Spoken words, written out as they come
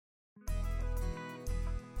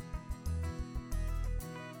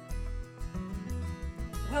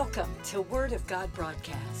Welcome to Word of God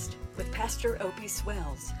Broadcast with Pastor Opie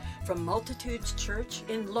Swails from Multitudes Church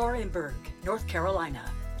in Laurinburg, North Carolina.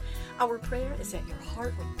 Our prayer is that your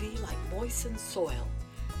heart would be like moistened soil,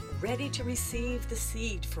 ready to receive the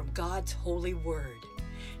seed from God's holy word.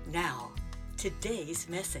 Now, today's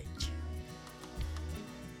message.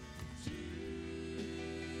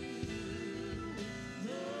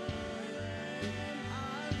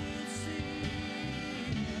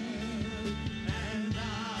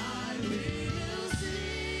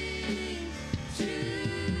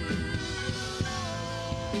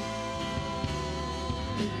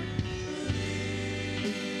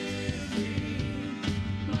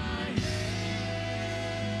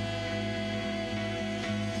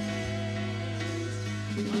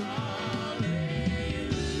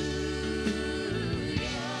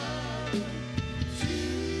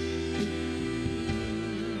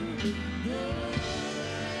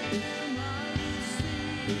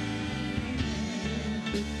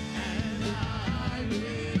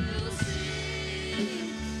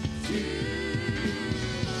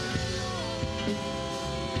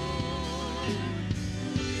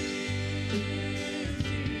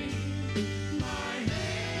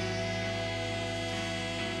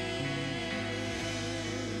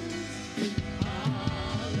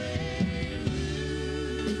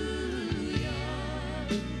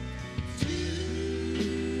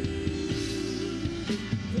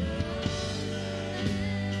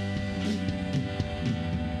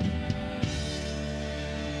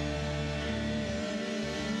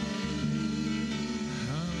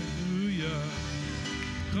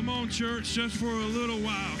 Come on, church, just for a little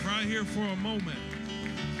while, right here for a moment.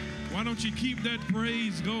 Why don't you keep that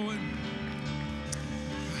praise going?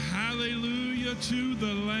 Hallelujah to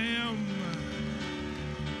the Lamb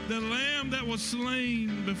that was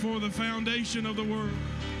slain before the foundation of the world.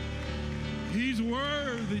 He's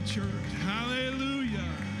worthy, church. Hallelujah.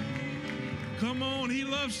 Come on, he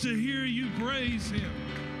loves to hear you praise him.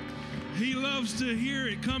 He loves to hear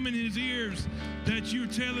it come in his ears that you're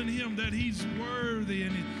telling him that he's worthy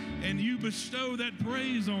and you bestow that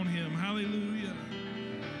praise on him. Hallelujah.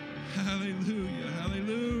 Hallelujah.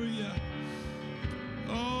 Hallelujah.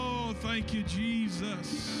 Oh, thank you,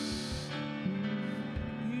 Jesus.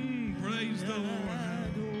 Praise the Lord.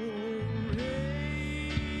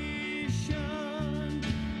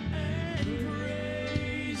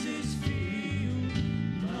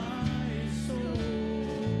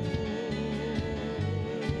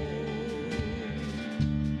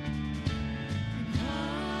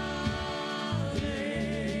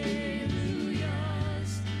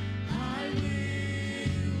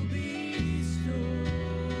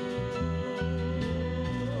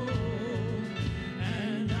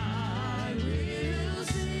 And I will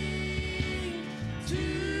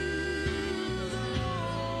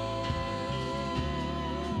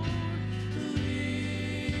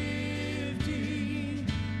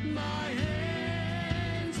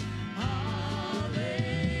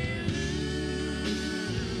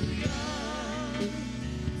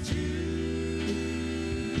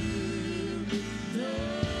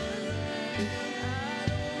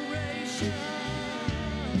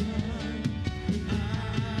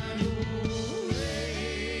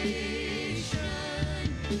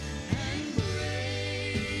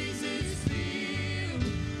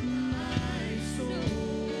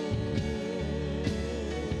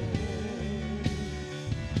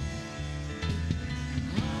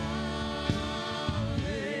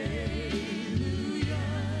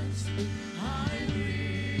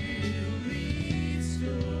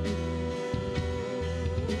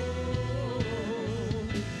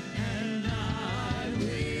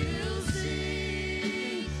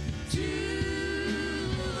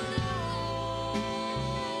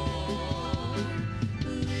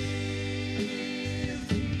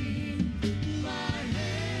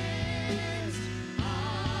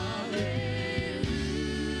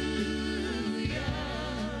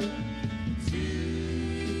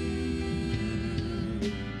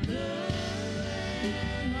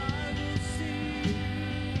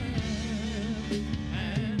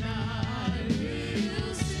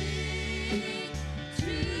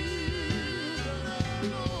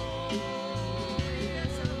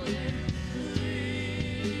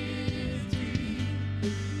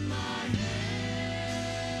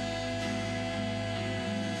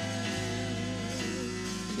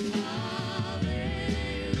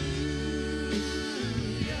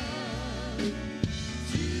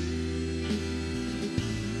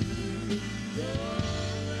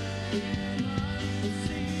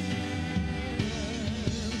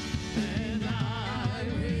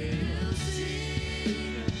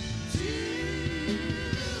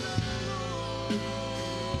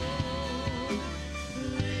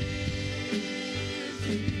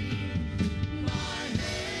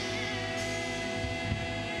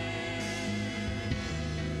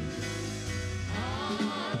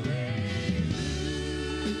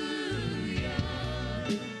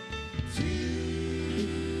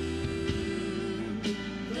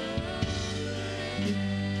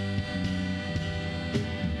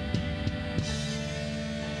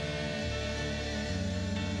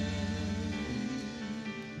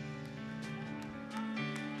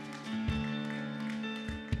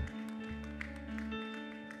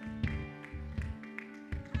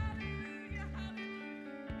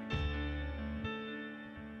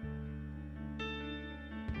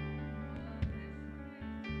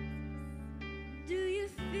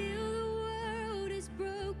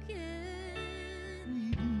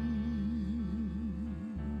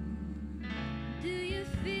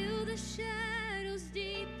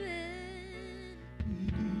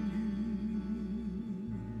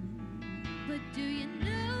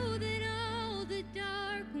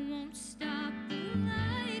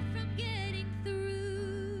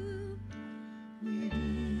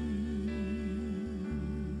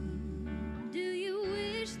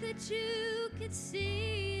that you could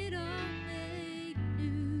see it all made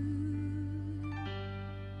new.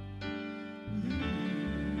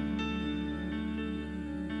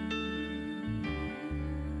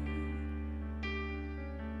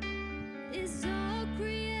 Is all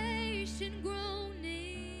creation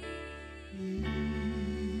groaning?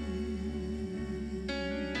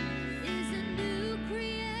 Is a new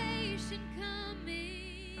creation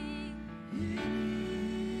coming?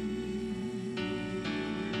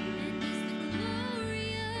 And is the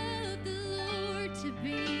glory of the Lord to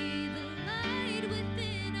be the light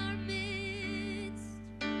within our midst?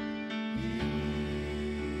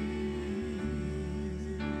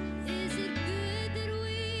 Is it good that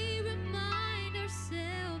we remind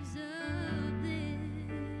ourselves of this?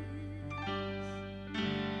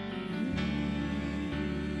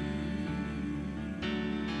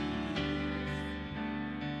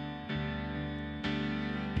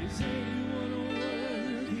 Is anyone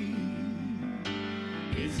worthy?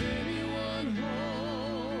 Is anyone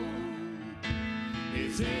whole?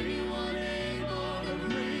 Is anyone able to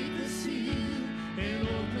break the seal and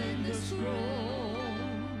open the scroll?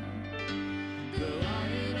 The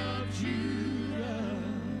Lion of Judah,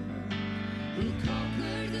 who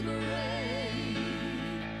conquered the grave,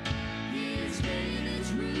 he is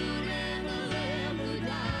David's root and the Lamb who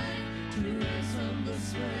died to ransom the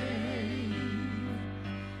slave.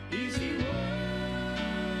 Is he worthy?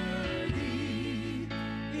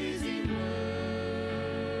 Is he worthy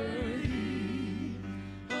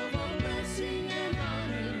of all blessing and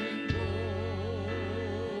honor and glory?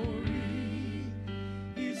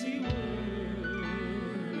 Is he worthy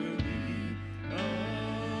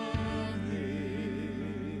of this?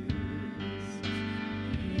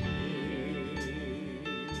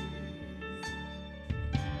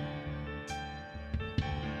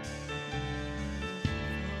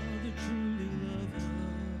 Father, truly love us.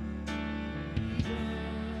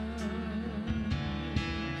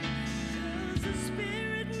 Does the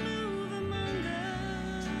Spirit move among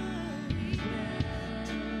us?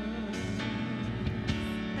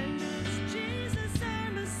 And does Jesus our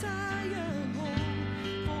Messiah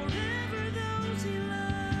hold forever those he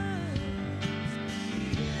loves?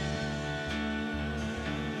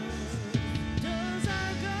 Does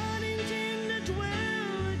our God intend to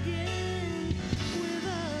dwell again with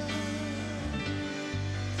us?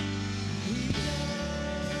 He does.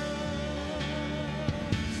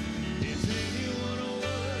 Is anyone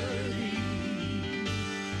worthy?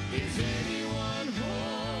 Is anyone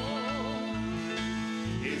whole?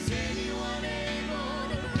 Is anyone able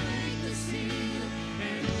to break the seal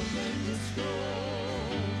and open the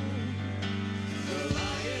scroll? The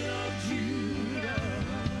Lion of Judah,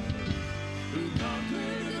 who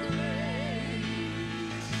conquered the grave,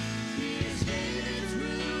 he is David's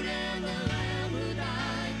root and the Lamb who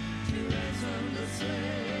died to ransom the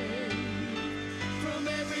slave. From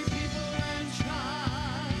every people and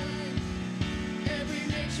tribe, every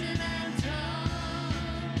nation and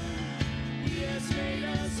tongue, he has made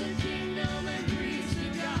us a kingdom and priests to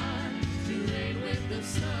God, to reign with the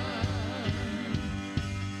Son.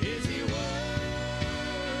 Is he worthy?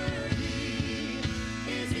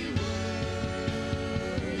 Is he worthy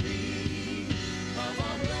of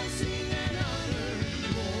all blessing and honor and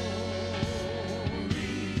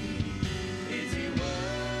glory? Is he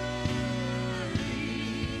worthy?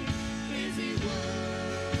 Is he worthy?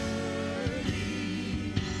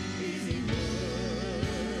 Is he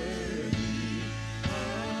worthy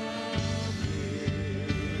of this?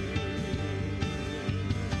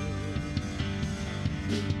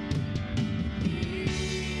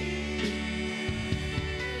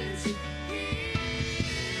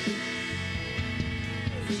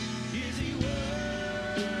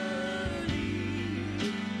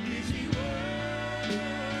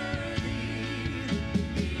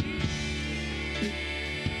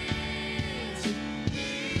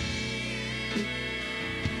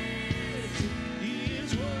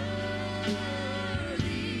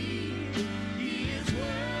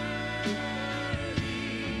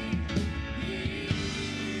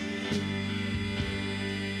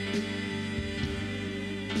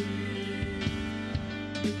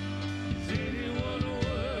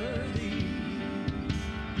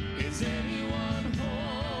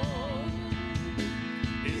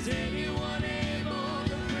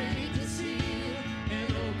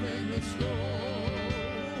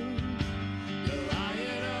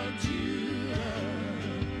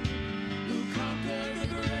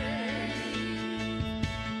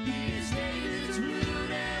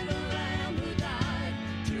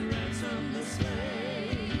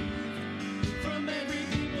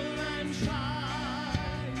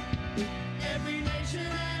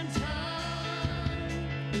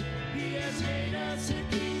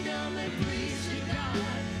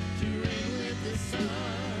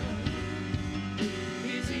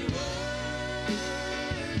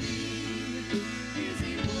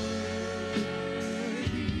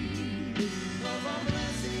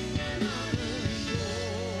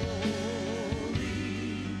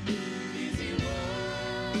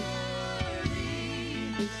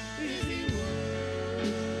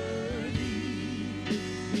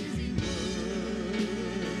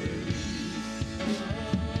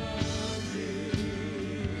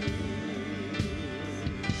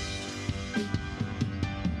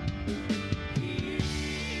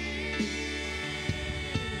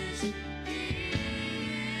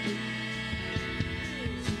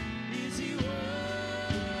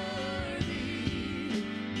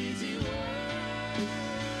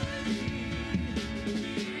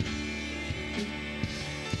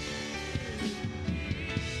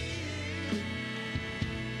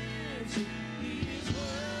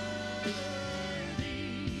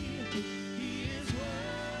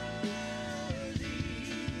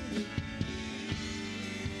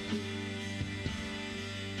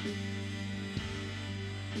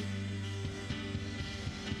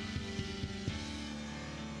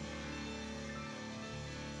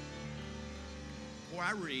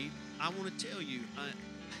 before I read, I want to tell you,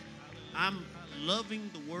 I'm loving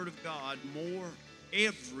the Word of God more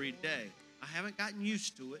every day. I haven't gotten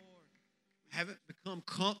used to it. I haven't become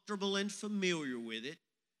comfortable and familiar with it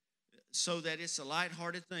so that it's a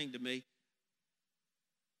lighthearted thing to me.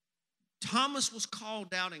 Thomas was called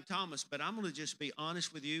Doubting Thomas, but I'm going to just be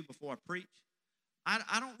honest with you before I preach.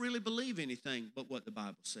 I don't really believe anything but what the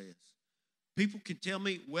Bible says. People can tell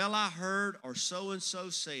me, well, I heard or so-and-so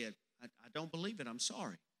said. I don't believe it. I'm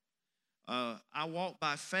sorry. I walk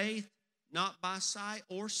by faith, not by sight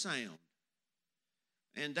or sound.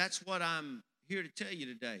 And that's what I'm here to tell you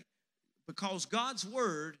today. Because God's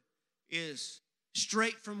word is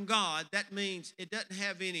straight from God, that means it doesn't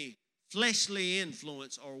have any fleshly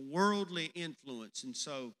influence or worldly influence. And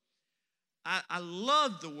so I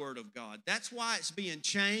love the Word of God. That's why it's being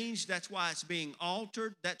changed. That's why it's being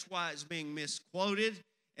altered. That's why it's being misquoted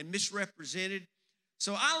and misrepresented.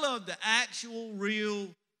 So I love the actual, real,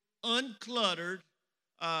 uncluttered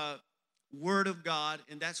Word of God,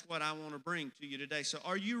 and that's what I want to bring to you today. So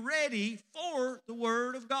are you ready for the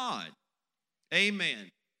Word of God? Amen.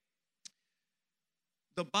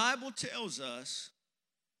 The Bible tells us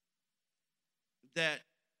that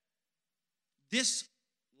this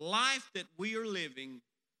life that we are living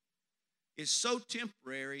is so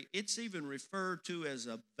temporary, it's even referred to as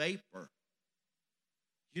a vapor.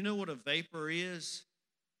 You know what a vapor is?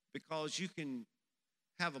 Because you can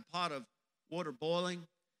have a pot of water boiling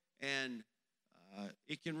and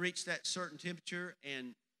it can reach that certain temperature,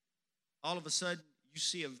 and all of a sudden you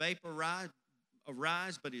see a vapor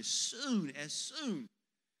arise, but as soon as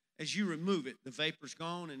you remove it, the vapor's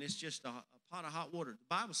gone and it's just a pot of hot water.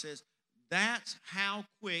 The Bible says that's how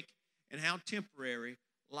quick and how temporary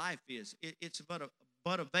life is. It's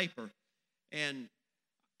but a vapor. And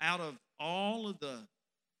out of all of the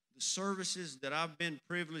services that I've been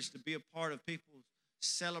privileged to be a part of, people's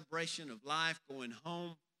celebration of life, going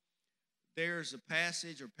home, there's a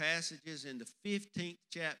passage or passages in the 15th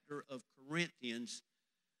chapter of Corinthians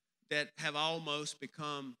that have almost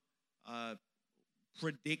become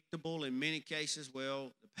predictable in many cases.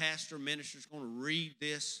 Well, the pastor minister is going to read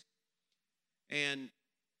this. And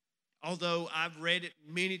although I've read it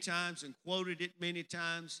many times and quoted it many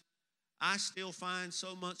times, I still find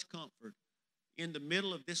so much comfort in the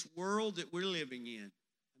middle of this world that we're living in.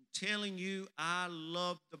 I'm telling you, I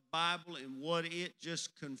love the Bible and what it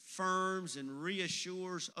just confirms and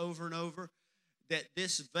reassures over and over, that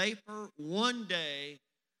this vapor one day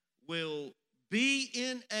will be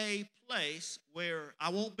in a place where I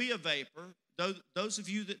won't be a vapor. Those of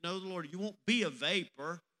you that know the Lord, you won't be a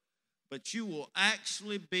vapor, but you will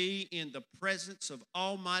actually be in the presence of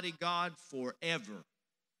Almighty God forever.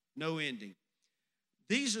 No ending.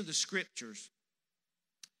 These are the scriptures.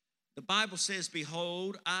 The Bible says,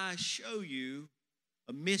 behold, I show you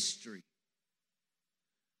a mystery.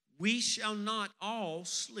 We shall not all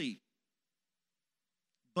sleep,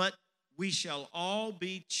 but we shall all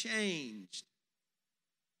be changed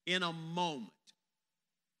in a moment,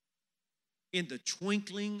 in the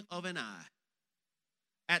twinkling of an eye,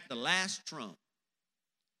 at the last trump.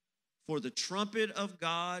 For the trumpet of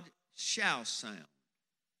God shall sound,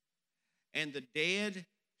 and the dead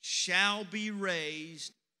shall be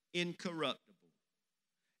raised incorruptible,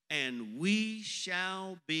 and we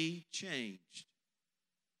shall be changed.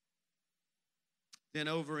 Then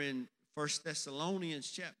over in 1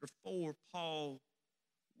 Thessalonians chapter 4, Paul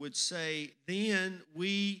would say, then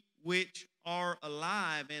we which are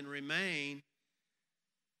alive and remain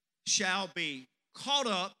shall be caught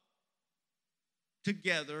up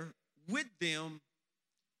together with them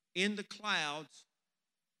in the clouds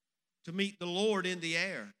to meet the Lord in the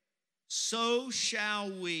air. So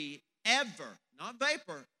shall we ever, not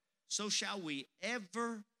vapor, so shall we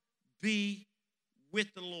ever be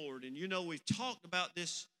with the Lord. And you know, we've talked about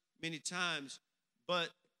this many times, but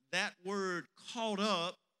that word caught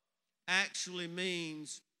up actually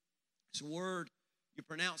means, it's a word, you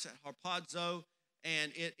pronounce it harpazo,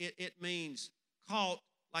 and it means caught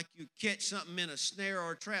like you catch something in a snare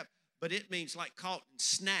or a trap, but it means like caught and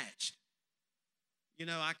snatched. You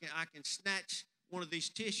know, I can snatch one of these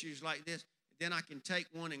tissues like this, then I can take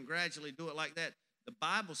one and gradually do it like that. The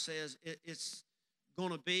Bible says it's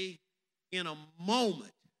going to be in a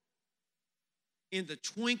moment, in the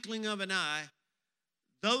twinkling of an eye.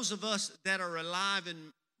 Those of us that are alive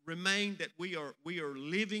and remain, that we are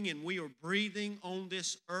living and we are breathing on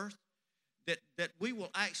this earth, that we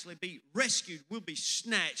will actually be rescued, we'll be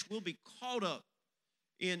snatched, we'll be caught up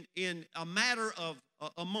in a matter of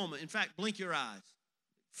a moment. In fact, blink your eyes.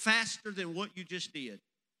 Faster than what you just did.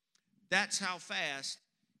 That's how fast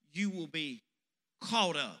you will be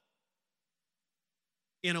caught up.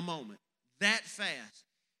 in a moment. That fast.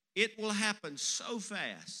 It will happen so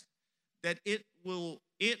fast that it will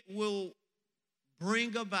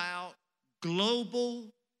bring about global,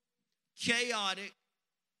 chaotic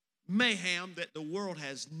mayhem that the world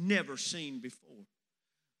has never seen before.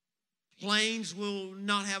 Planes will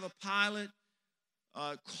not have a pilot.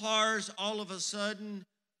 Cars all of a sudden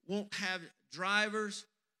won't have drivers.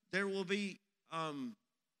 There will be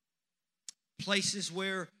places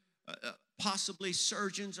where possibly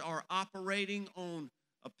surgeons are operating on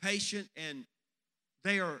a patient and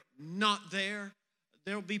they are not there.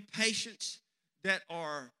 There will be patients that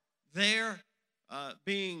are there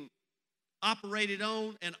being operated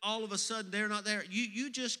on, and all of a sudden they're not there. You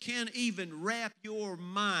just can't even wrap your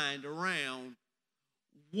mind around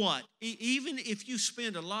what. Even if you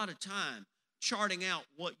spend a lot of time charting out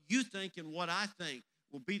what you think and what I think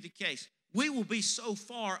will be the case, we will be so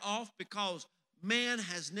far off because man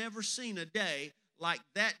has never seen a day like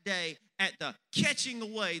that day at the catching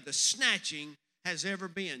away, the snatching has ever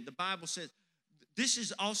been. The Bible says this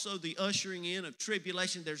is also the ushering in of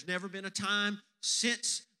tribulation. There's never been a time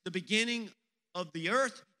since the beginning of the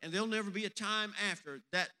earth, and there'll never be a time after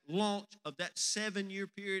that launch of that 7-year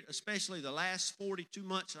period, especially the last 42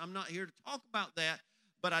 months. I'm not here to talk about that,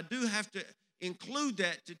 but I do have to include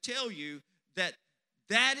that to tell you that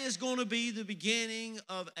that is going to be the beginning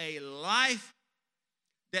of a life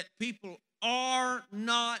that people are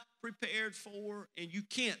not prepared for, and you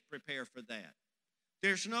can't prepare for that.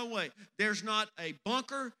 There's no way. There's not a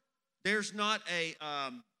bunker. There's not a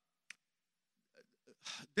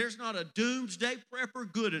doomsday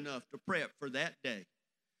prepper good enough to prep for that day.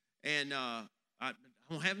 And I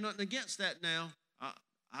don't have nothing against that now.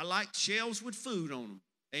 I like shelves with food on them.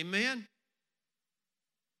 Amen?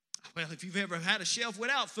 Well, if you've ever had a shelf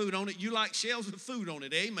without food on it, you like shelves with food on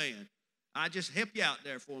it. Amen. I just help you out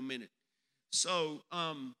there for a minute. So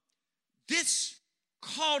this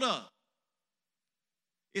caught up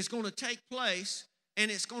is going to take place, and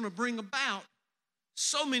it's going to bring about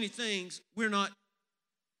so many things we're not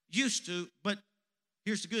used to. But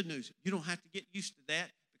here's the good news. You don't have to get used to that,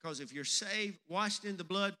 because if you're saved, washed in the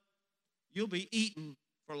blood, you'll be eating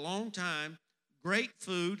for a long time. Great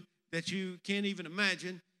food that you can't even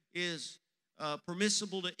imagine is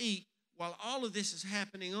permissible to eat while all of this is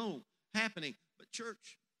happening. But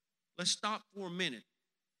church, let's stop for a minute,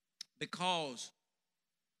 because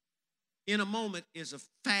in a moment is a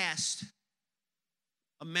fast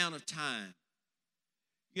amount of time.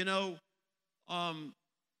 You know,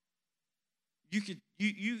 you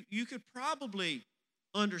could probably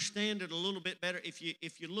understand it a little bit better if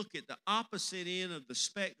you look at the opposite end of the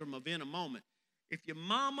spectrum of in a moment. If your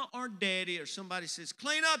mama or daddy or somebody says,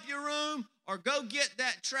 clean up your room or go get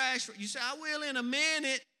that trash, you say, I will in a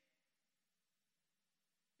minute.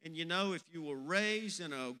 And you know, if you were raised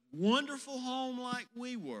in a wonderful home like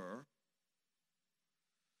we were,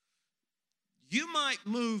 you might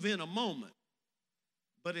move in a moment.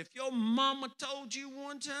 But if your mama told you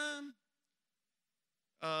one time,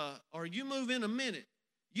 or you move in a minute,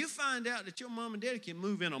 you find out that your mom and daddy can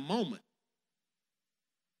move in a moment.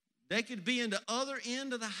 They could be in the other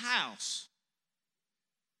end of the house.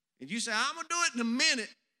 And you say, I'm going to do it in a minute.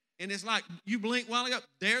 And it's like you blink while ago.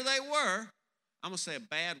 There they were. I'm going to say a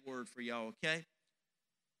bad word for y'all, okay?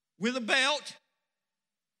 With a belt.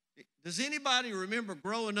 Does anybody remember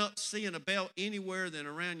growing up seeing a belt anywhere than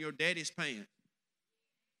around your daddy's pants?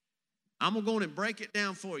 I'm going to go in and break it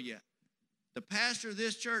down for you. The pastor of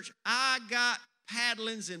this church, I got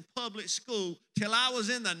paddlings in public school till I was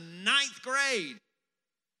in the 9th grade.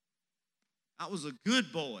 I was a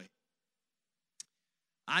good boy.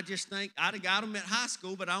 I just think I'd have got them at high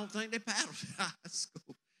school, but I don't think they paddled at high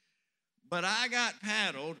school. But I got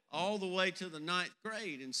paddled all the way to the 9th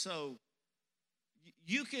grade. And so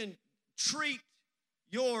you can treat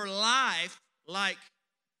your life like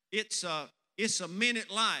it's a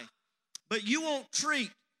minute life. But you won't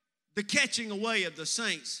treat the catching away of the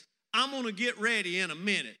saints. I'm going to get ready in a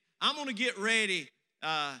minute. I'm going to get ready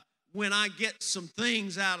when I get some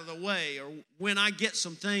things out of the way, or when I get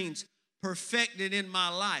some things perfected in my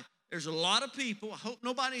life. There's a lot of people, I hope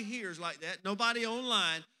nobody hears like that, nobody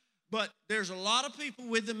online, but there's a lot of people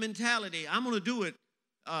with the mentality, I'm going to do it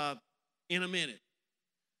in a minute.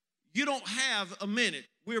 You don't have a minute.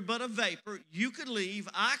 We're but a vapor. You could leave,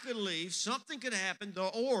 I could leave, something could happen,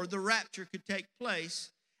 or the rapture could take place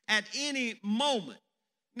at any moment.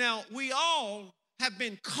 Now, we all have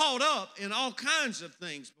been caught up in all kinds of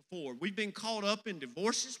things before. We've been caught up in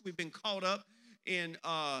divorces. We've been caught up in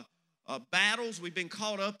battles. We've been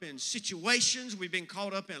caught up in situations. We've been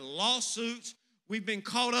caught up in lawsuits. We've been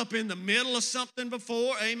caught up in the middle of something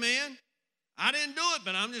before. Amen? I didn't do it,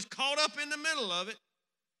 but I'm just caught up in the middle of it.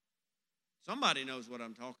 Somebody knows what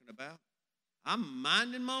I'm talking about. I'm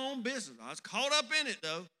minding my own business. I was caught up in it,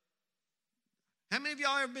 though. How many of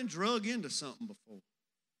y'all ever been drug into something before?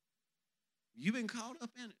 You've been caught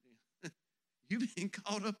up in it. You've been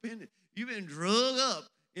caught up in it. You've been drug up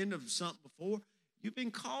into something before. You've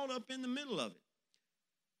been caught up in the middle of it.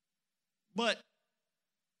 But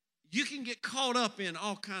you can get caught up in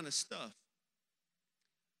all kind of stuff.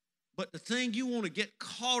 But the thing you want to get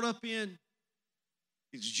caught up in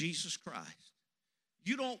is Jesus Christ.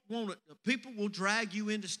 You don't want it. People will drag you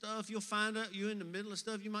into stuff. You'll find out you're in the middle of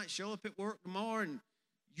stuff. You might show up at work tomorrow and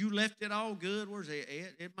you left it all good. Where's it?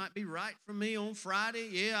 It might be right for me on Friday.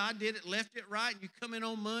 Yeah, I did it, left it right. And you come in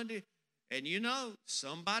on Monday and you know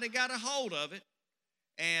somebody got a hold of it.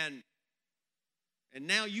 And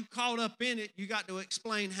now you caught up in it. You got to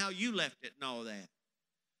explain how you left it and all that.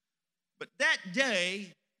 But that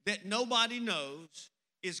day that nobody knows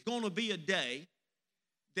is going to be a day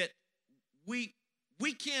that we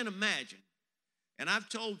can't imagine. And I've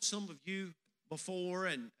told some of you before,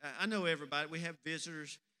 and I know everybody, we have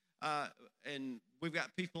visitors, and we've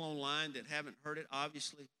got people online that haven't heard it,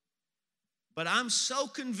 obviously. But I'm so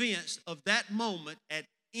convinced of that moment at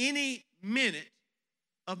any minute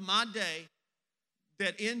of my day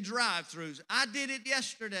that in drive-thrus, I did it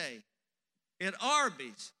yesterday at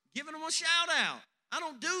Arby's, giving them a shout out. I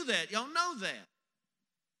don't do that. Y'all know that.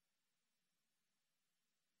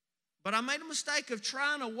 But I made a mistake of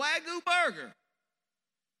trying a Wagyu burger.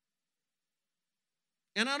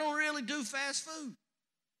 And I don't really do fast food.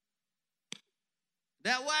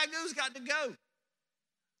 That Wagyu's got to go.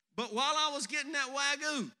 But while I was getting that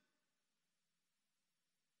Wagyu,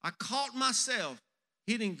 I caught myself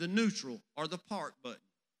hitting the neutral or the park button.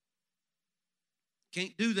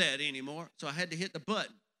 Can't do that anymore, so I had to hit the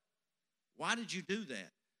button. Why did you do that?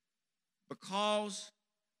 Because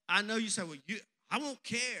I know you say, well, I won't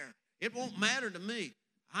care. It won't matter to me.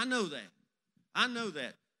 I know that. I know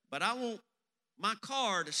that. But I want my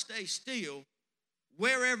car to stay still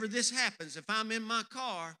wherever this happens, if I'm in my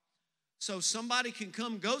car, so somebody can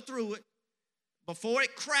come go through it before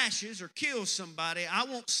it crashes or kills somebody. I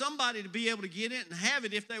want somebody to be able to get it and have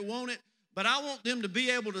it if they want it, but I want them to be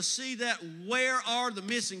able to see that Where Are the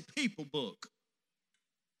Missing People book.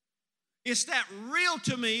 It's that real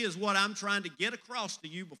to me is what I'm trying to get across to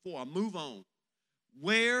you before I move on.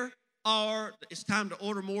 It's time to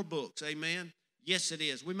order more books, amen? Yes, it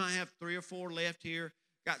is. We might have 3 or 4 left here.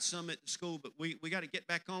 Got some at the school, but we got to get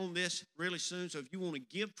back on this really soon. So if you want to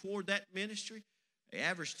give toward that ministry, they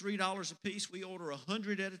average $3 a piece. We order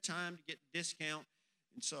 100 at a time to get the discount.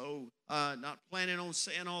 And so not planning on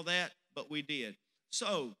saying all that, but we did.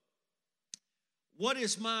 So what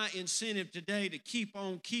is my incentive today to keep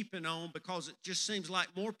on keeping on? Because it just seems like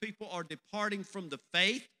more people are departing from the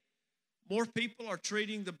faith. More people are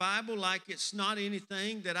treating the Bible like it's not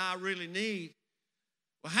anything that I really need.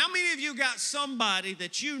 Well, how many of you got somebody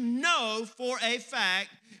that you know for a fact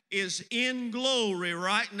is in glory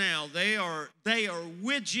right now? They are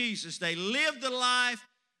with Jesus. They live the life.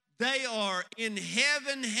 They are in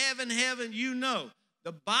heaven, heaven, heaven. You know,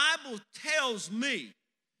 the Bible tells me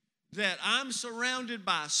that I'm surrounded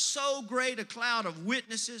by so great a cloud of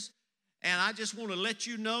witnesses. And I just want to let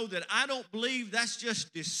you know that I don't believe that's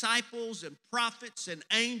just disciples and prophets and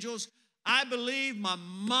angels. I believe my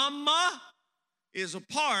mama is a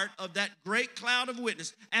part of that great cloud of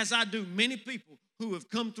witness, as I do many people who have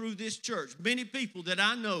come through this church, many people that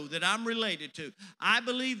I know that I'm related to. I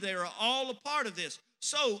believe they are all a part of this.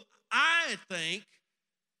 So I think,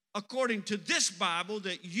 according to this Bible,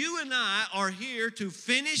 that you and I are here to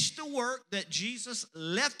finish the work that Jesus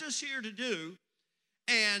left us here to do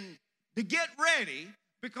and to get ready,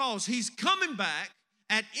 because he's coming back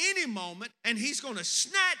at any moment, and he's going to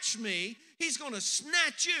snatch me, he's going to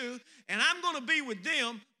snatch you, and I'm going to be with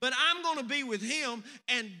them, but I'm going to be with him,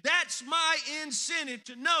 and that's my incentive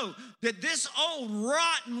to know that this old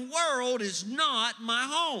rotten world is not my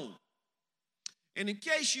home. And in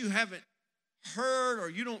case you haven't heard or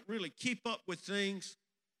you don't really keep up with things,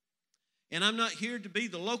 and I'm not here to be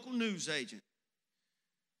the local news agent,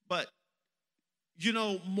 but you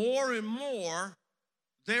know, more and more,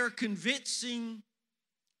 they're convincing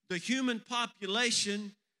the human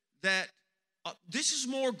population that this is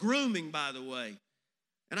more grooming, by the way.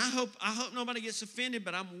 And I hope nobody gets offended,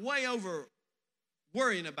 but I'm way over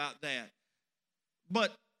worrying about that.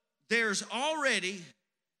 But there's already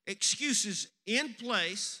excuses in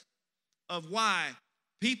place of why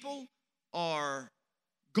people are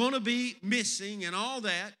going to be missing and all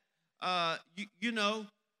that. You know,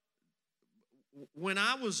 when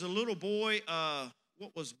I was a little boy,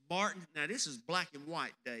 what was Martin? Now, this is black and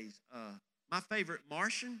white days. My favorite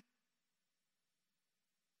Martian.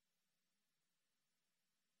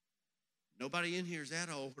 Nobody in here is that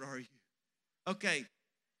old, are you? Okay.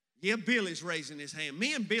 Yeah, Billy's raising his hand.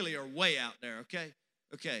 Me and Billy are way out there, okay?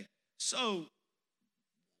 Okay. So,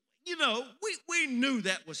 you know, we knew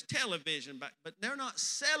that was television, but they're not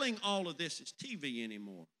selling all of this as TV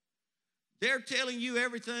anymore. They're telling you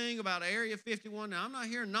everything about Area 51. Now, I'm not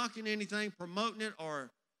here knocking anything, promoting it, or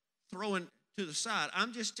throwing to the side.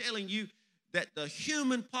 I'm just telling you that the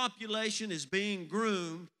human population is being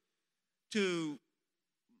groomed to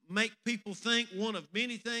make people think one of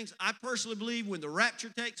many things. I personally believe when the rapture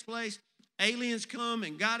takes place, aliens come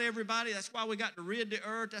and got everybody. That's why we got to rid the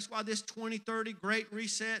earth. That's why this 2030 Great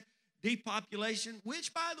Reset, depopulation,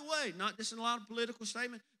 which, by the way, not just in a lot of political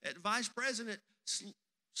statement, that the vice president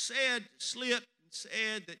slipped and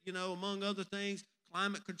said that, you know, among other things,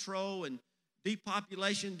 climate control and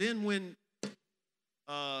depopulation. Then when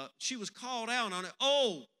she was called out on it,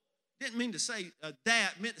 didn't mean to say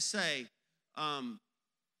that, meant to say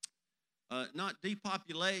not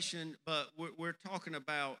depopulation, but we're talking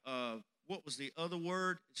about, what was the other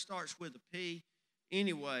word? It starts with a P.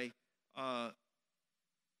 Anyway, I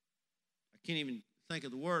can't even think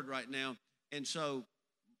of the word right now. And so,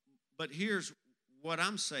 but here's what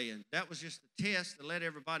I'm saying. That was just a test to let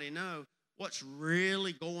everybody know what's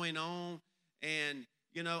really going on. And,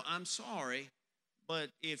 you know, I'm sorry, but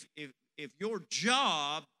if your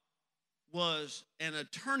job was an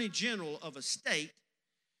attorney general of a state,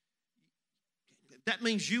 that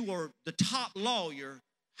means you were the top lawyer.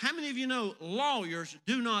 How many of you know lawyers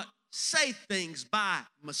do not say things by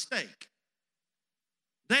mistake?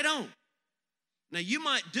 They don't. Now, you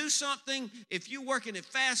might do something. If you're working at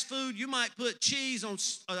fast food, you might put cheese on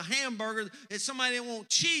a hamburger that somebody didn't want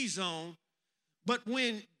cheese on. But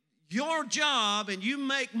when your job and you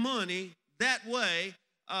make money that way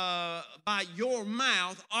by your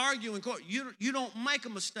mouth, arguing in court, you don't make a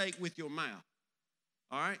mistake with your mouth.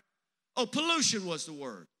 All right? Oh, pollution was the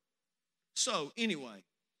word. So anyway,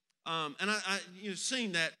 and you've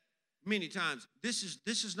seen that many times. This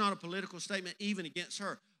is not a political statement even against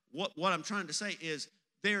her. What I'm trying to say is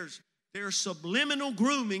there's subliminal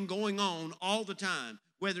grooming going on all the time,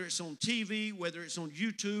 whether it's on TV, whether it's on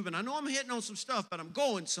YouTube. And I know I'm hitting on some stuff, but I'm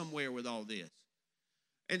going somewhere with all this.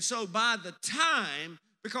 And so by the time,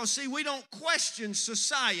 because see, we don't question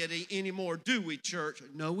society anymore, do we, church?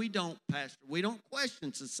 No, we don't, Pastor. We don't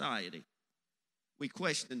question society. We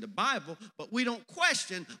question the Bible, but we don't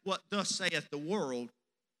question what thus saith the world.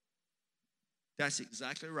 That's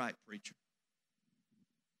exactly right, preacher.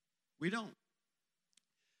 We don't.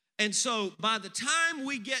 And so by the time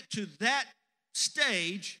we get to that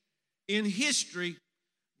stage in history,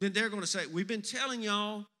 then they're going to say, we've been telling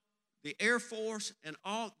y'all, the Air Force and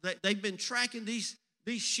all, that they've been tracking these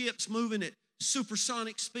ships moving at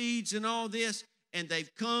supersonic speeds and all this, and they've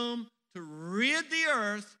come to rid the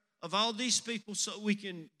earth of all these people so we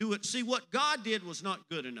can do it. See, what God did was not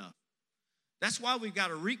good enough. That's why we've got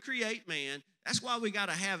to recreate man. That's why we got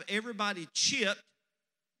to have everybody chipped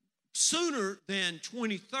sooner than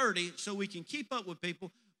 2030 so we can keep up with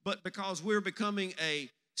people, but because we're becoming a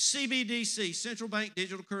CBDC, Central Bank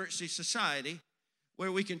Digital Currency Society,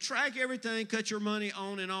 where we can track everything, cut your money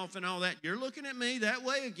on and off and all that. You're looking at me that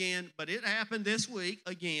way again, but it happened this week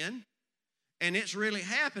again, and it's really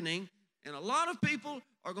happening, and a lot of people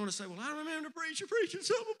are going to say, well, I remember the preacher preaching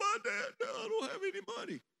something about that. No, I don't have any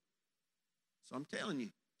money. So I'm telling you,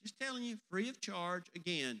 just telling you, free of charge,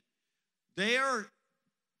 again, the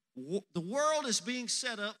world is being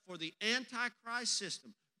set up for the Antichrist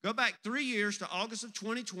system. Go back 3 years to August of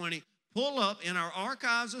 2020. Pull up in our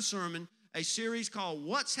archives of sermon a series called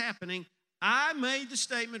What's Happening. I made the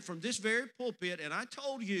statement from this very pulpit, and I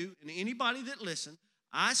told you and anybody that listened,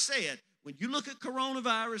 I said, when you look at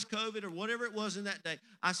coronavirus, COVID, or whatever it was in that day,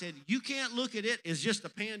 I said, you can't look at it as just a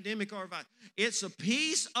pandemic or a virus. It's a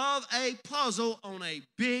piece of a puzzle on a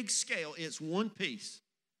big scale. It's one piece.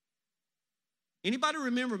 Anybody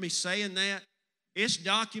remember me saying that? It's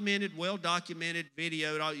documented, well-documented,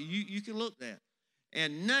 videoed. You can look that.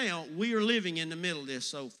 And now we are living in the middle of this.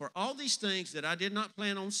 So for all these things that I did not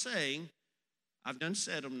plan on saying, I've done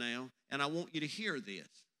said them now, and I want you to hear this.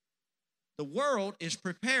 The world is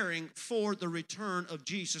preparing for the return of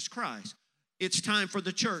Jesus Christ. It's time for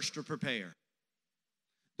the church to prepare.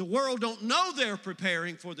 The world don't know they're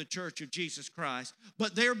preparing for the church of Jesus Christ,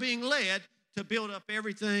 but they're being led to build up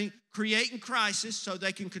everything, creating crisis so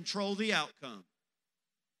they can control the outcome.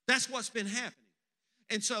 That's what's been happening.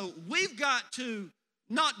 And so we've got to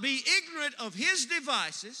not be ignorant of his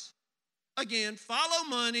devices. Again, follow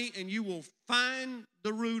money and you will find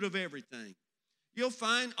the root of everything. You'll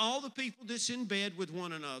find all the people that's in bed with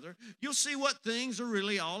one another. You'll see what things are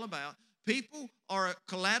really all about. People are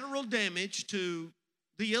collateral damage to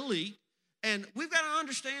the elite, and we've got to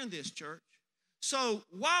understand this, church. So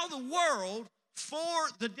while the world, for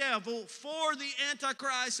the devil, for the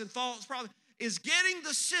Antichrist and false prophet, is getting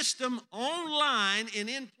the system online and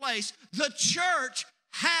in place, the church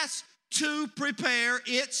has to prepare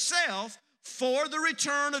itself for the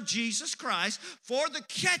return of Jesus Christ, for the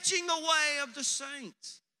catching away of the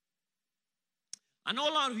saints. I know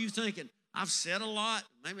a lot of you thinking, I've said a lot,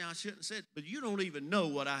 maybe I shouldn't have said, but you don't even know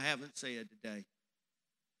what I haven't said today.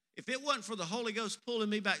 If it wasn't for the Holy Ghost pulling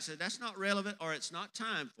me back and saying, that's not relevant or it's not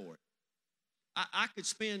time for it, I could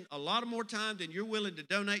spend a lot more time than you're willing to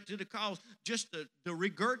donate to the cause just to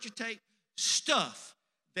regurgitate stuff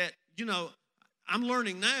that, you know, I'm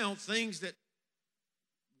learning now things that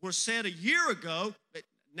were said a year ago, but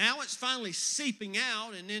now it's finally seeping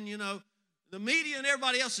out, and then, you know, the media and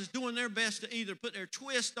everybody else is doing their best to either put their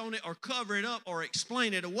twist on it or cover it up or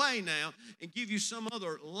explain it away now and give you some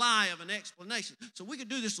other lie of an explanation. So we could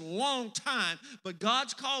do this a long time, but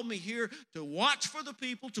God's called me here to watch for the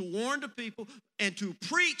people, to warn the people, and to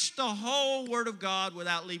preach the whole Word of God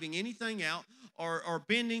without leaving anything out or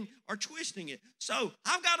bending or twisting it. So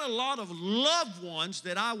I've got a lot of loved ones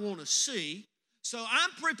that I want to see. So I'm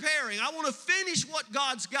preparing. I want to finish what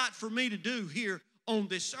God's got for me to do here on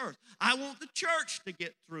this earth. I want the church to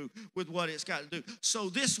get through with what it's got to do. So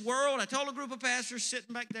this world, I told a group of pastors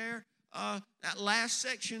sitting back there, that last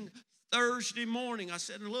section Thursday morning, I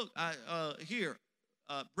said, look,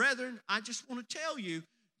 brethren, I just want to tell you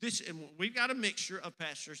this, and we've got a mixture of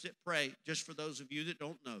pastors that pray, just for those of you that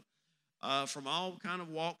don't know, from all kind of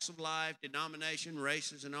walks of life, denomination,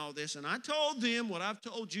 races, and all this. And I told them what I've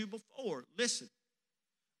told you before. Listen,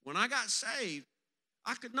 when I got saved,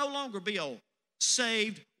 I could no longer be a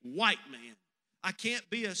saved white man. I can't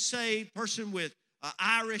be a saved person with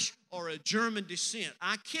Irish or a German descent.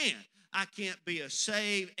 I can't be a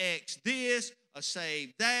saved ex this, a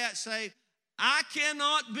saved that, saved. I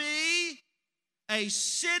cannot be a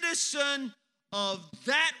citizen of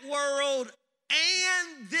that world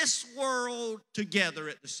and this world together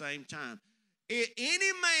at the same time. Any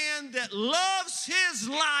man that loves his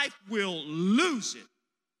life will lose it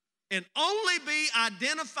and only be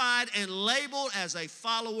identified and labeled as a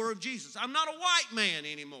follower of Jesus. I'm not a white man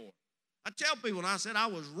anymore. I tell people, when I said I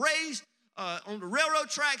was raised on the railroad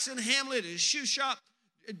tracks in Hamlet at a shoe shop,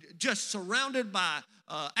 just surrounded by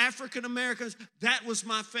African Americans, that was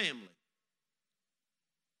my family.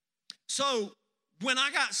 So when I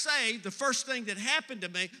got saved, the first thing that happened to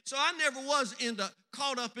me, so I never was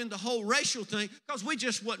caught up in the whole racial thing because we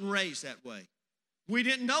just wasn't raised that way. We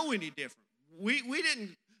didn't know any different.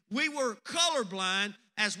 We were colorblind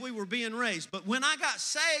as we were being raised. But when I got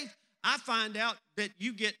saved, I find out that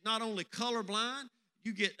you get not only colorblind,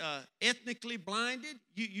 you get ethnically blinded,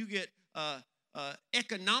 you get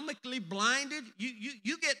economically blinded,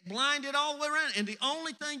 you get blinded all the way around. And the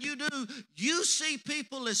only thing you do, you see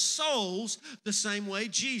people as souls the same way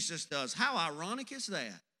Jesus does. How ironic is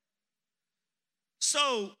that?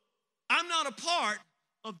 So I'm not a part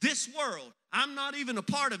of this world. I'm not even a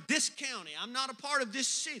part of this county. I'm not a part of this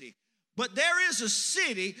city. But there is a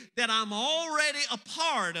city that I'm already a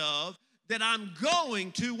part of that I'm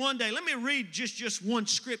going to one day. Let me read just one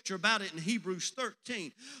scripture about it in Hebrews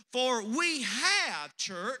 13. For we have,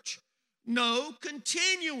 church, no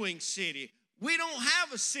continuing city. We don't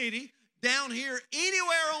have a city down here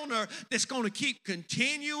anywhere on earth that's going to keep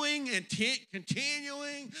continuing and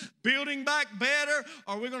continuing, building back better.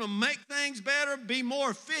 Are we going to make things better, be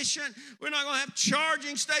more efficient? We're not going to have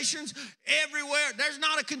charging stations everywhere. There's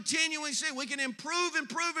not a continuing city. We can improve,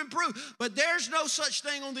 but there's no such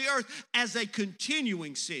thing on the earth as a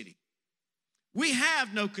continuing city. We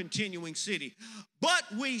have no continuing city, but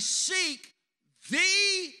we seek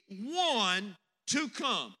the one to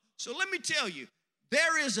come. So let me tell you,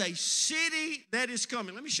 there is a city that is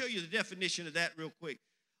coming. Let me show you the definition of that real quick.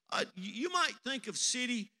 You might think of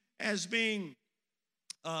city as being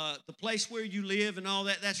the place where you live and all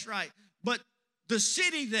that. That's right. But the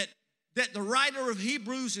city that the writer of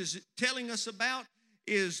Hebrews is telling us about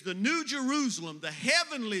is the New Jerusalem, the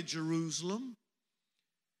heavenly Jerusalem,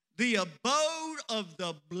 the abode of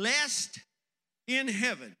the blessed in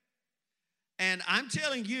heaven. And I'm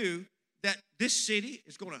telling you that this city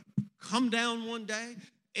is going to come down one day.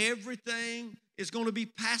 Everything is going to be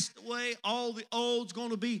passed away. All the old's going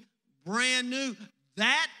to be brand new.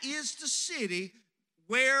 That is the city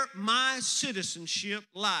where my citizenship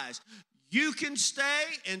lies. You can stay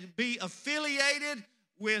and be affiliated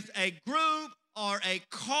with a group or a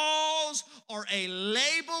cause or a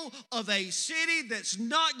label of a city that's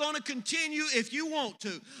not going to continue if you want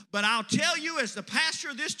to. But I'll tell you, as the pastor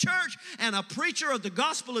of this church and a preacher of the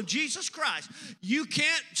gospel of Jesus Christ, you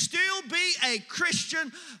can't still be a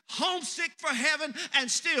Christian, homesick for heaven, and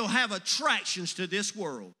still have attractions to this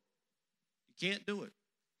world. You can't do it.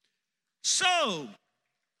 So,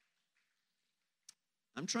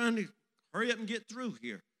 I'm trying to hurry up and get through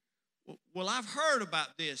here. Well, I've heard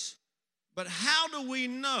about this. But how do we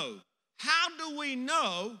know? How do we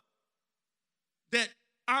know that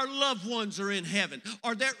our loved ones are in heaven,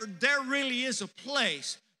 or there really is a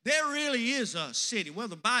place, there really is a city? Well,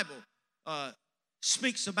 the Bible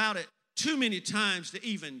speaks about it too many times to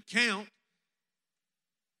even count.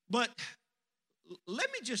 But let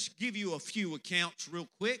me just give you a few accounts real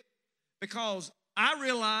quick, because I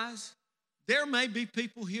realize there may be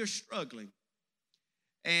people here struggling.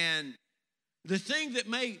 And the thing that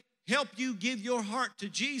may help you give your heart to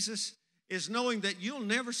Jesus is knowing that you'll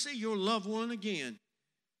never see your loved one again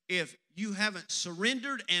if you haven't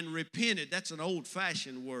surrendered and repented. That's an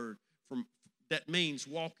old-fashioned word that means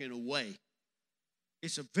walking away.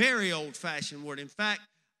 It's a very old-fashioned word. In fact,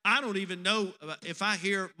 I don't even know if I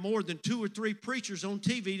hear more than 2 or 3 preachers on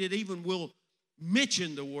TV that even will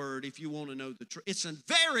mention the word, if you want to know the truth. It's a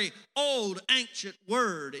very old, ancient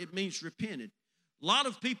word. It means repented. A lot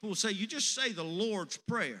of people will say, you just say the Lord's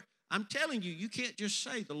Prayer. I'm telling you, you can't just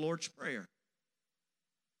say the Lord's Prayer.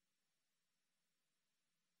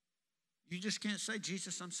 You just can't say,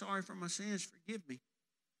 Jesus, I'm sorry for my sins, forgive me.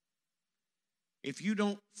 If you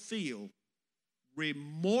don't feel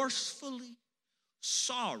remorsefully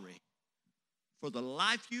sorry for the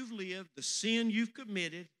life you've lived, the sin you've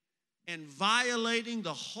committed, and violating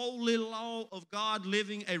the holy law of God,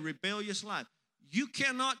 living a rebellious life, you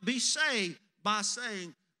cannot be saved by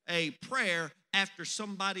saying a prayer after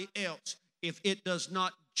somebody else if it does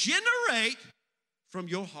not generate from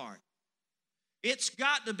your heart. It's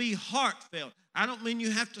got to be heartfelt. I don't mean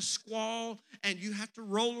you have to squall and you have to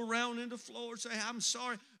roll around in the floor and say, I'm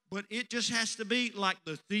sorry, but it just has to be like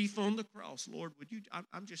the thief on the cross. Lord,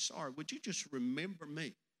 I'm just sorry. Would you just remember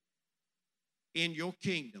me in your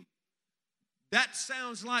kingdom? That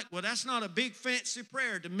sounds like, well, that's not a big fancy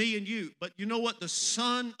prayer to me and you. But you know what the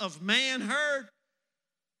Son of Man heard?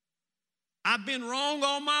 I've been wrong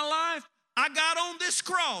all my life. I got on this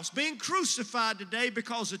cross, being crucified today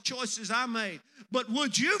because of choices I made. But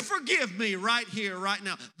would you forgive me right here, right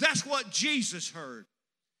now? That's what Jesus heard.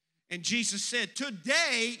 And Jesus said,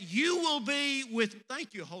 today you will be with,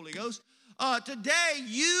 thank you, Holy Ghost. Today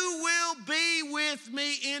you will be with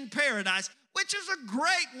me in paradise, which is a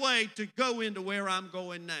great way to go into where I'm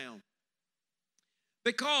going now.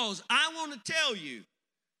 Because I want to tell you,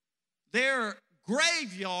 there are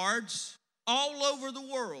graveyards all over the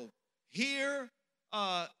world. Here,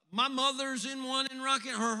 my mother's in one in Rocky,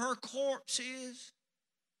 her corpse is.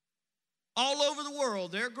 All over the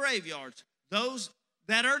world, there are graveyards. Those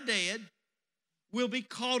that are dead will be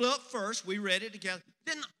caught up first. We read it together.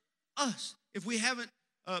 Then us, if we haven't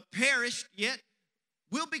perished yet,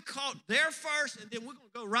 we'll be caught there first, and then we're going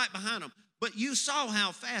to go right behind them. But you saw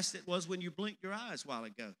how fast it was when you blinked your eyes a while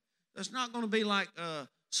ago. It's not going to be like a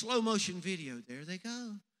slow motion video. There they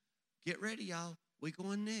go. Get ready, y'all. We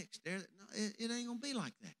going next. It ain't going to be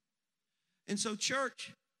like that. And so,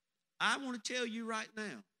 church, I want to tell you right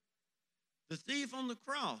now, the thief on the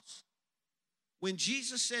cross, when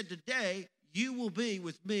Jesus said, today you will be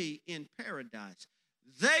with me in paradise,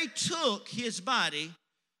 they took his body,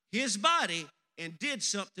 and did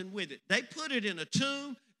something with it. They put it in a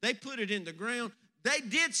tomb. They put it in the ground. They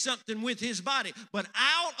did something with his body. But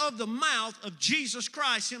out of the mouth of Jesus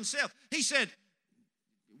Christ himself, he said,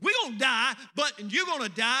 we're going to die, and you're going to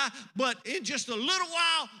die, but in just a little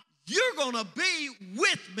while, you're going to be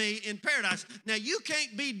with me in paradise. Now, you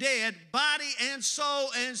can't be dead, body and soul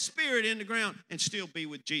and spirit in the ground, and still be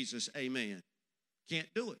with Jesus. Amen. Can't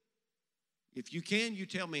do it. If you can, you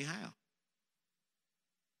tell me how.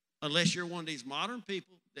 Unless you're one of these modern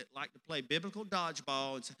people that like to play biblical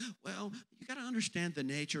dodgeball and say, well, you got to understand the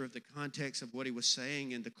nature of the context of what he was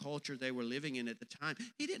saying and the culture they were living in at the time.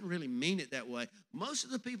 He didn't really mean it that way. Most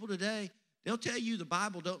of the people today, they'll tell you the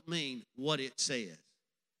Bible don't mean what it says.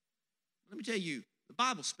 Let me tell you, the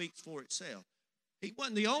Bible speaks for itself. He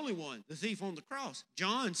wasn't the only one, the thief on the cross.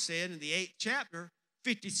 John said in the 8th chapter,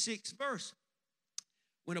 56th verse,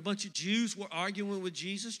 when a bunch of Jews were arguing with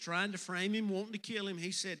Jesus, trying to frame him, wanting to kill him,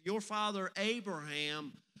 he said, your father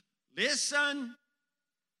Abraham, listen,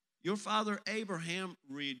 your father Abraham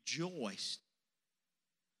rejoiced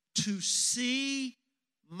to see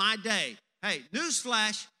my day. Hey,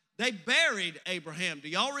 newsflash, they buried Abraham. Do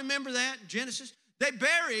y'all remember that in Genesis? They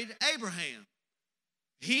buried Abraham.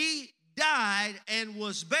 He died and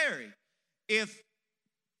was buried. If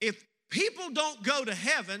people don't go to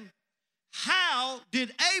heaven, how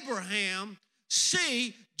did Abraham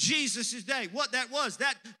see Jesus' day? What that was,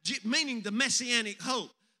 that meaning the messianic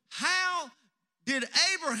hope. How did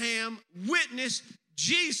Abraham witness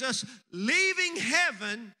Jesus leaving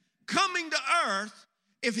heaven, coming to earth,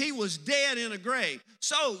 if he was dead in a grave?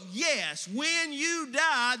 So yes, when you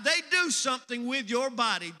die, they do something with your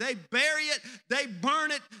body. They bury it, they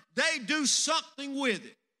burn it, they do something with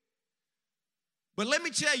it. But let me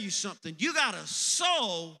tell you something. You got a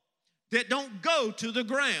soul that don't go to the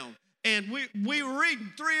ground. And we were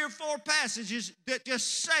reading 3 or 4 passages that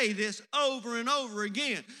just say this over and over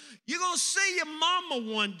again. You're going to see your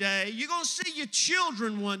mama one day. You're going to see your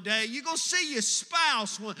children one day. You're going to see your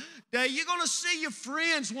spouse one day. You're going to see your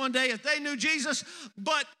friends one day if they knew Jesus.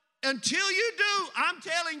 But until you do, I'm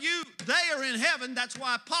telling you, they are in heaven. That's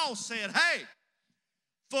why Paul said, hey,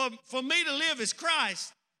 for me to live is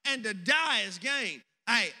Christ and to die is gain.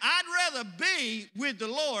 Hey, I'd rather be with the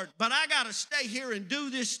Lord, but I got to stay here and do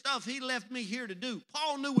this stuff he left me here to do.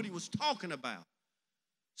 Paul knew what he was talking about.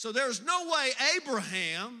 So there's no way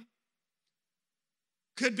Abraham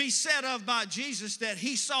could be said of by Jesus that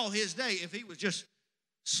he saw his day if he was just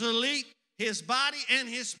asleep. His body and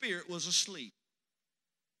his spirit was asleep.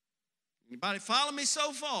 Anybody follow me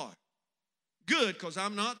so far? Good, because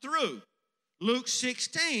I'm not through. Luke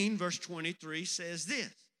 16, verse 23 says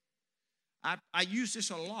this. I use this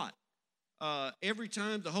a lot. Every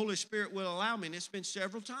time the Holy Spirit will allow me, and it's been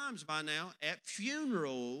several times by now, at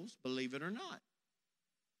funerals, believe it or not.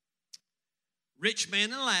 Rich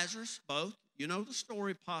man and Lazarus, both. You know the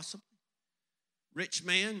story possibly. Rich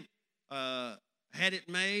man had it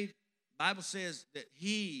made. Bible says that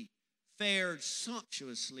he fared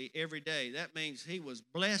sumptuously every day. That means he was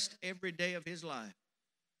blessed every day of his life.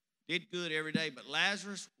 Did good every day, but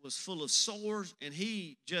Lazarus was full of sores, and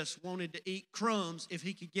he just wanted to eat crumbs if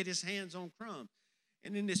he could get his hands on crumbs.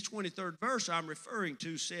 And in this 23rd verse I'm referring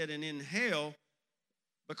to said, and in hell,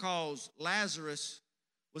 because Lazarus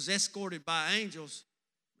was escorted by angels,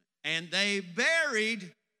 and they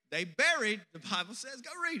buried, the Bible says,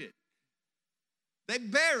 go read it. They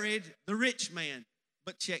buried the rich man.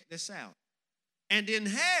 But check this out. And in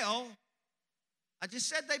hell, I just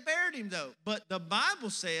said they buried him though, but the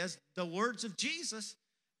Bible says, the words of Jesus,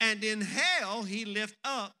 and in hell he lift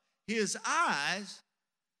up his eyes,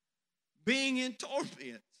 being in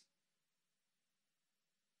torments.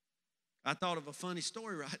 I thought of a funny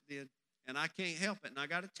story right then, and I can't help it, and I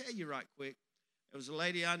got to tell you right quick. There was a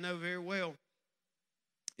lady I know very well,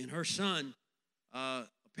 and her son,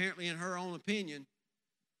 apparently in her own opinion,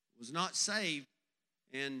 was not saved,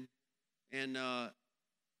 and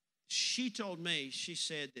she told me, she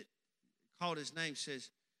said that, called his name, says,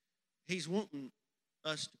 he's wanting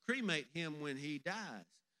us to cremate him when he dies.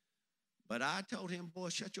 But I told him, boy,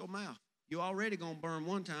 shut your mouth. You already going to burn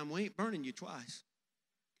one time. We ain't burning you twice.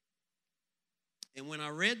 And when I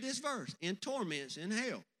read this verse, in torments in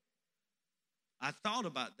hell, I thought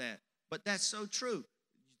about that. But that's so true.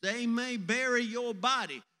 They may bury your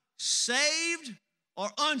body, saved or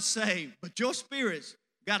unsaved, but your spirit's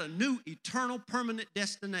got a new eternal permanent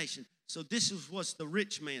destination. So this is what's the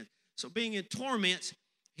rich man. So being in torments,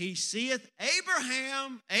 he seeth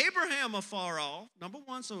Abraham afar off. Number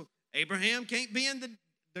one, so Abraham can't be in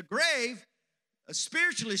the grave,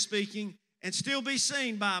 spiritually speaking, and still be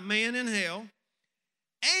seen by a man in hell.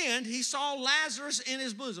 And he saw Lazarus in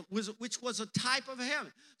his bosom, which was a type of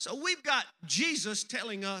heaven. So we've got Jesus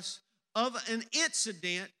telling us of an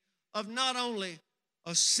incident of not only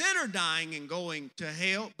a sinner dying and going to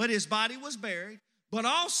hell, but his body was buried, but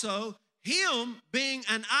also him being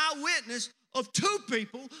an eyewitness of 2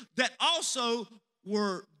 people that also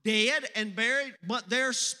were dead and buried, but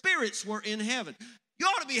their spirits were in heaven. You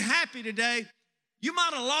ought to be happy today. You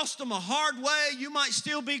might have lost them a hard way. You might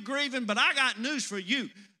still be grieving, but I got news for you.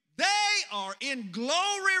 They are in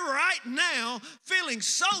glory right now, feeling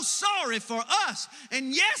so sorry for us.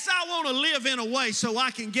 And yes, I want to live in a way so I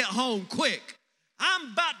can get home quick.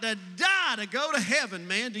 I'm about to die to go to heaven,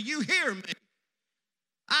 man. Do you hear me?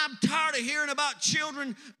 I'm tired of hearing about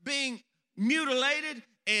children being mutilated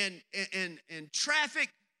and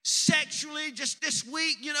trafficked sexually. Just this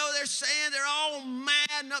week, you know, they're saying they're all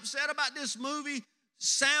mad and upset about this movie,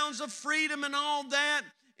 Sounds of Freedom and all that.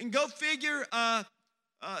 And go figure,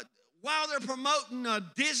 while they're promoting a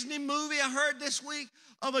Disney movie, I heard this week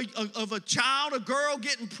of a child, a girl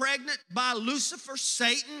getting pregnant by Lucifer,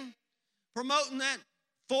 Satan, promoting that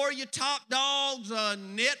for you top dogs,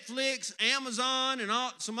 Netflix, Amazon, and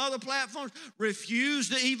some other platforms refuse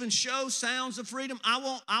to even show Sounds of Freedom. I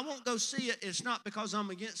won't go see it. It's not because I'm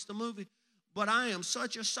against the movie, but I am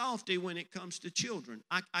such a softy when it comes to children.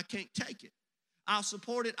 I can't take it. I'll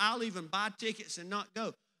support it. I'll even buy tickets and not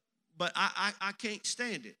go. But I can't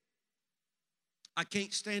stand it. I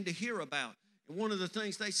can't stand to hear about. And one of the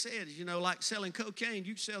things they said is, like selling cocaine,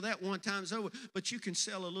 you can sell that one time, it's over. But you can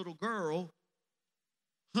sell a little girl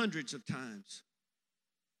hundreds of times.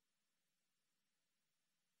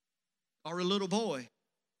 Or a little boy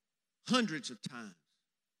hundreds of times.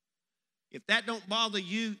 If that don't bother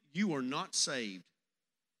you, you are not saved.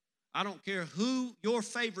 I don't care who your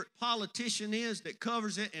favorite politician is that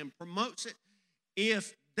covers it and promotes it.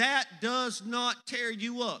 If that does not tear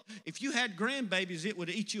you up. If you had grandbabies, it would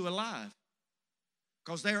eat you alive.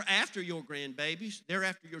 Because they're after your grandbabies. They're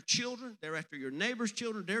after your children. They're after your neighbor's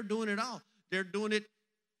children. They're doing it all. They're doing it,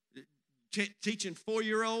 teaching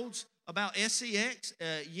 4-year-olds about sex,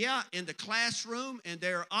 in the classroom, and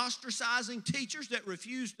they're ostracizing teachers that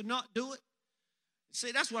refuse to not do it.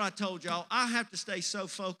 See, that's what I told y'all. I have to stay so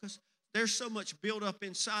focused. There's so much built up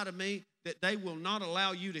inside of me that they will not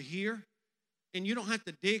allow you to hear. And you don't have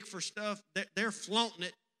to dig for stuff. They're flaunting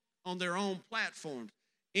it on their own platforms.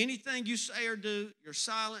 Anything you say or do, you're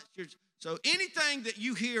silent. So anything that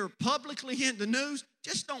you hear publicly in the news,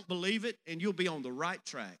 just don't believe it, and you'll be on the right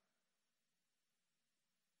track.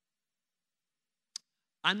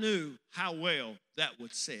 I knew how well that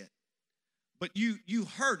would set. But you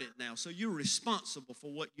heard it now, so you're responsible for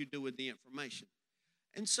what you do with the information.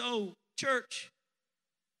 And so, church,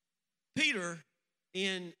 Peter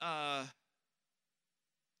in,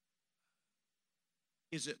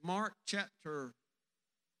 is it Mark chapter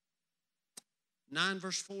 9,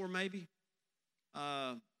 verse 4 maybe?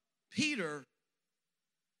 Peter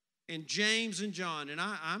and James and John, and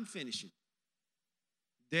I'm finishing.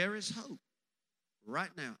 There is hope.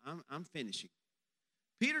 Right now, I'm finishing.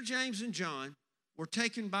 Peter, James, and John were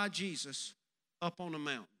taken by Jesus up on a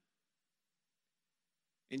mountain.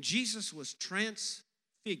 And Jesus was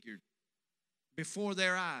transfigured before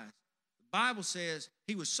their eyes. The Bible says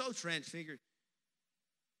he was so transfigured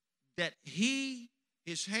that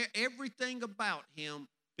his hair, everything about him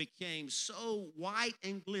became so white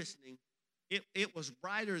and glistening, it was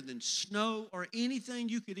brighter than snow or anything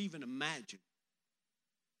you could even imagine.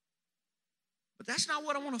 But that's not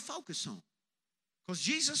what I want to focus on. Because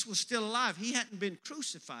Jesus was still alive. He hadn't been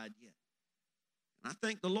crucified yet. And I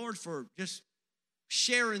thank the Lord for just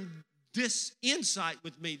sharing this insight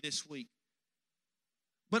with me this week.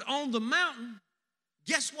 But on the mountain,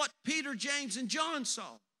 guess what Peter, James, and John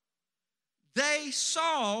saw? They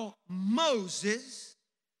saw Moses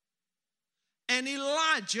and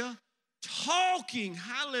Elijah talking,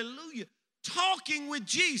 hallelujah, talking with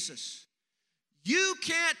Jesus. You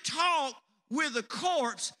can't talk with a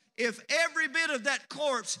corpse if every bit of that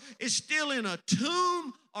corpse is still in a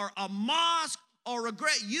tomb or a mosque or a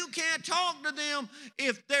grave. You can't talk to them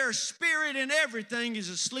if their spirit and everything is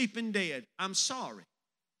asleep and dead. I'm sorry.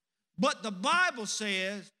 But the Bible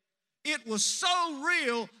says it was so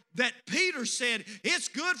real that Peter said, it's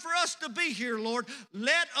good for us to be here, Lord.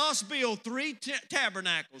 Let us build 3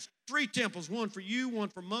 tabernacles, 3 temples, one for you, one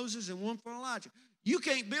for Moses, and one for Elijah. You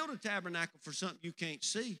can't build a tabernacle for something you can't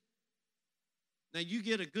see. Now, you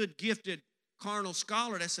get a good, gifted, carnal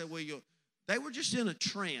scholar that said, well, they were just in a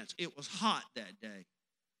trance. It was hot that day.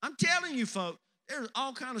 I'm telling you, folks, there's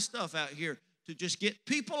all kind of stuff out here to just get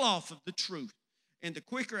people off of the truth. And the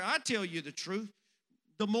quicker I tell you the truth,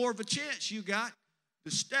 the more of a chance you got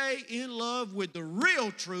to stay in love with the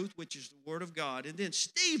real truth, which is the Word of God. And then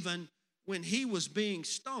Stephen, when he was being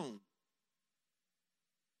stoned,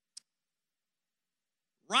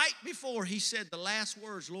 right before he said the last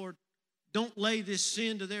words, Lord, don't lay this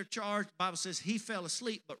sin to their charge. The Bible says he fell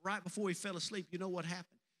asleep, but right before he fell asleep, you know what happened?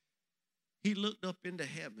 He looked up into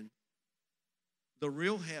heaven, the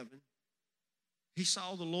real heaven. He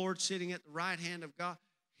saw the Lord sitting at the right hand of God.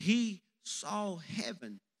 He saw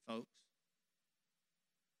heaven, folks.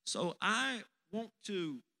 So I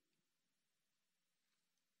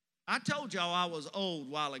told y'all I was old a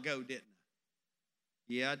while ago, didn't I?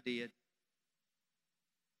 Yeah, I did.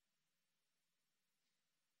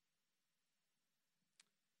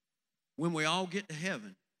 When we all get to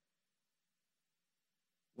heaven,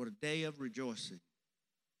 what a day of rejoicing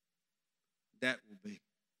that will be.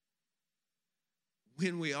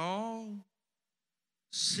 When we all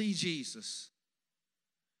see Jesus,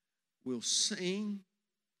 we'll sing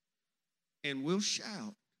and we'll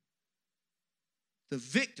shout the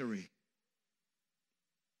victory.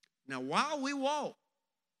 Now, while we walk,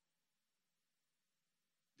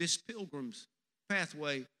 this pilgrim's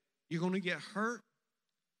pathway, you're going to get hurt.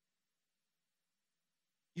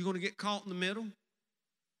 You're going to get caught in the middle.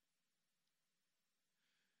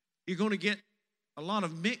 You're going to get a lot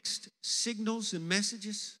of mixed signals and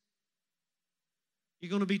messages. You're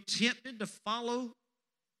going to be tempted to follow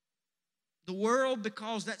the world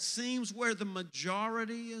because that seems where the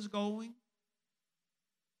majority is going.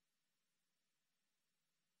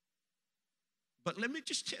 But let me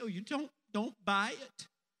just tell you, don't buy it,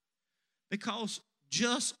 because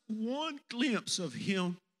just one glimpse of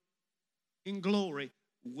him in glory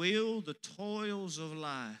will the toils of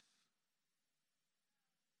life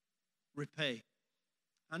repay.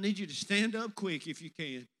 I need you to stand up quick if you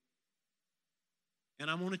can. And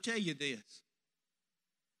I want to tell you this.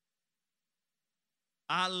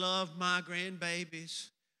 I love my grandbabies.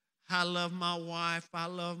 I love my wife. I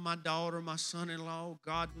love my daughter, my son-in-law.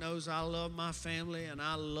 God knows I love my family, and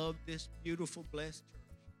I love this beautiful, blessed church.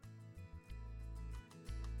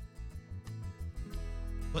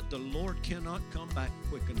 But the Lord cannot come back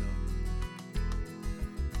quick enough.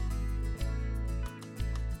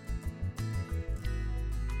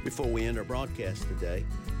 Before we end our broadcast today,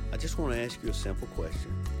 I just want to ask you a simple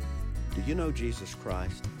question. Do you know Jesus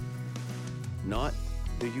Christ? Not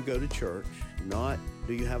do you go to church, not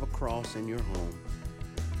do you have a cross in your home,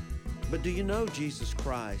 but do you know Jesus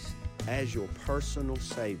Christ as your personal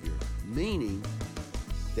Savior? Meaning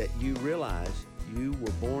that you realize you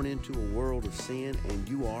were born into a world of sin and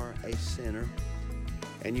you are a sinner,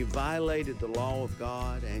 and you violated the law of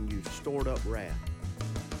God and you've stored up wrath.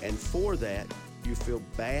 And for that, you feel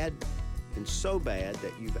bad, and so bad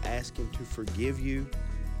that you've asked Him to forgive you,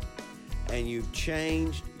 and you've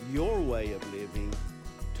changed your way of living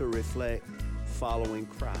to reflect following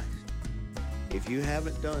Christ. If you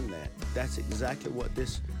haven't done that, that's exactly what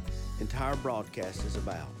this entire broadcast is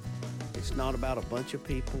about. It's not about a bunch of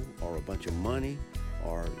people or a bunch of money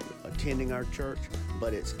or attending our church,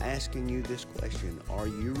 but it's asking you this question: are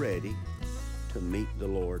you ready to meet the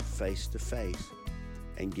Lord face to face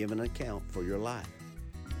and give an account for your life?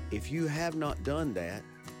 If you have not done that,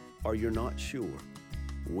 or you're not sure,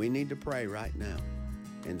 we need to pray right now.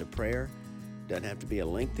 And the prayer doesn't have to be a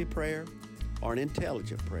lengthy prayer or an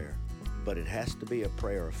intelligent prayer, but it has to be a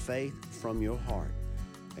prayer of faith from your heart.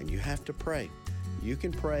 And you have to pray. You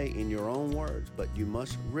can pray in your own words, but you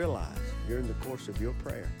must realize during the course of your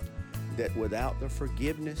prayer that without the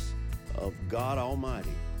forgiveness of God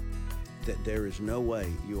Almighty, that there is no way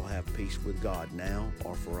you'll have peace with God now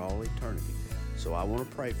or for all eternity. So I want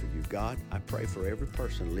to pray for you. God, I pray for every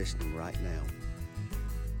person listening right now.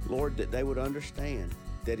 Lord, that they would understand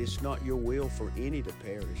that it's not your will for any to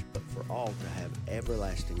perish, but for all to have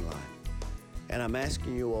everlasting life. And I'm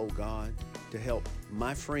asking you, oh God, to help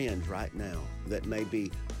my friends right now that may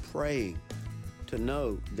be praying to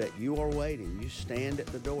know that you are waiting. You stand at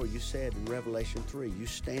the door. You said in Revelation 3, you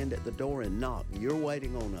stand at the door and knock. You're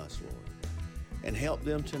waiting on us, Lord. And help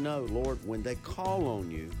them to know, Lord, when they call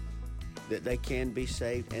on you, that they can be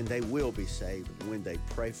saved, and they will be saved when they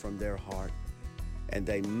pray from their heart and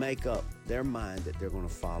they make up their mind that they're going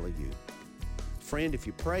to follow you. Friend, if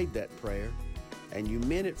you prayed that prayer and you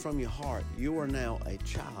meant it from your heart, you are now a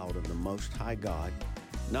child of the Most High God.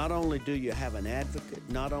 Not only do you have an advocate,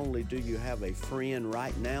 not only do you have a friend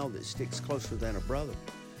right now that sticks closer than a brother,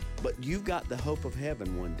 but you've got the hope of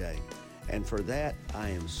heaven one day. And for that, I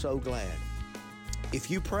am so glad. If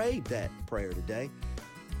you prayed that prayer today,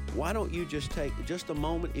 why don't you just take just a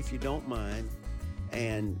moment, if you don't mind,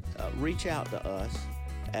 and reach out to us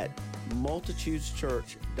at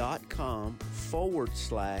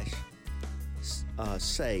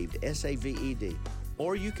multitudeschurch.com/saved, S-A-V-E-D.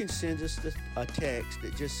 Or you can send us a text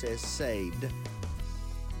that just says saved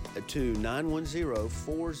to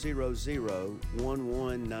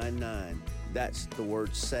 910-400-1199. That's the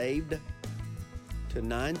word saved to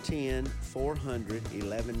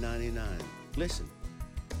 910-400-1199. Listen,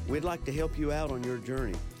 we'd like to help you out on your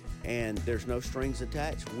journey, and there's no strings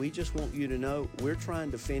attached. We just want you to know we're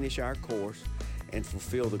trying to finish our course and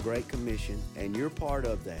fulfill the Great Commission, and you're part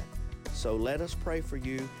of that. So let us pray for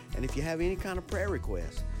you, and if you have any kind of prayer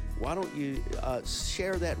requests, why don't you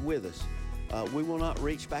share that with us? We will not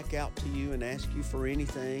reach back out to you and ask you for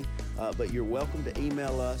anything, but you're welcome to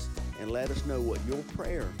email us and let us know what your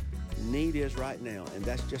prayer need is right now. And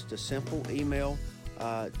that's just a simple email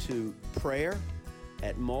to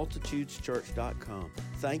prayer@multitudeschurch.com.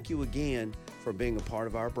 Thank you again for being a part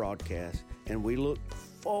of our broadcast, and we look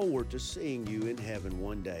forward to seeing you in heaven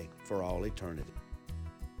one day for all eternity.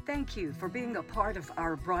 Thank you for being a part of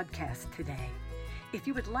our broadcast today. If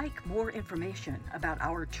you would like more information about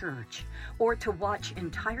our church or to watch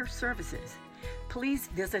entire services, Please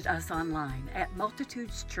visit us online at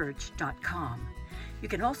multitudeschurch.com. You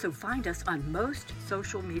can also find us on most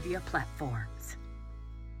social media platforms.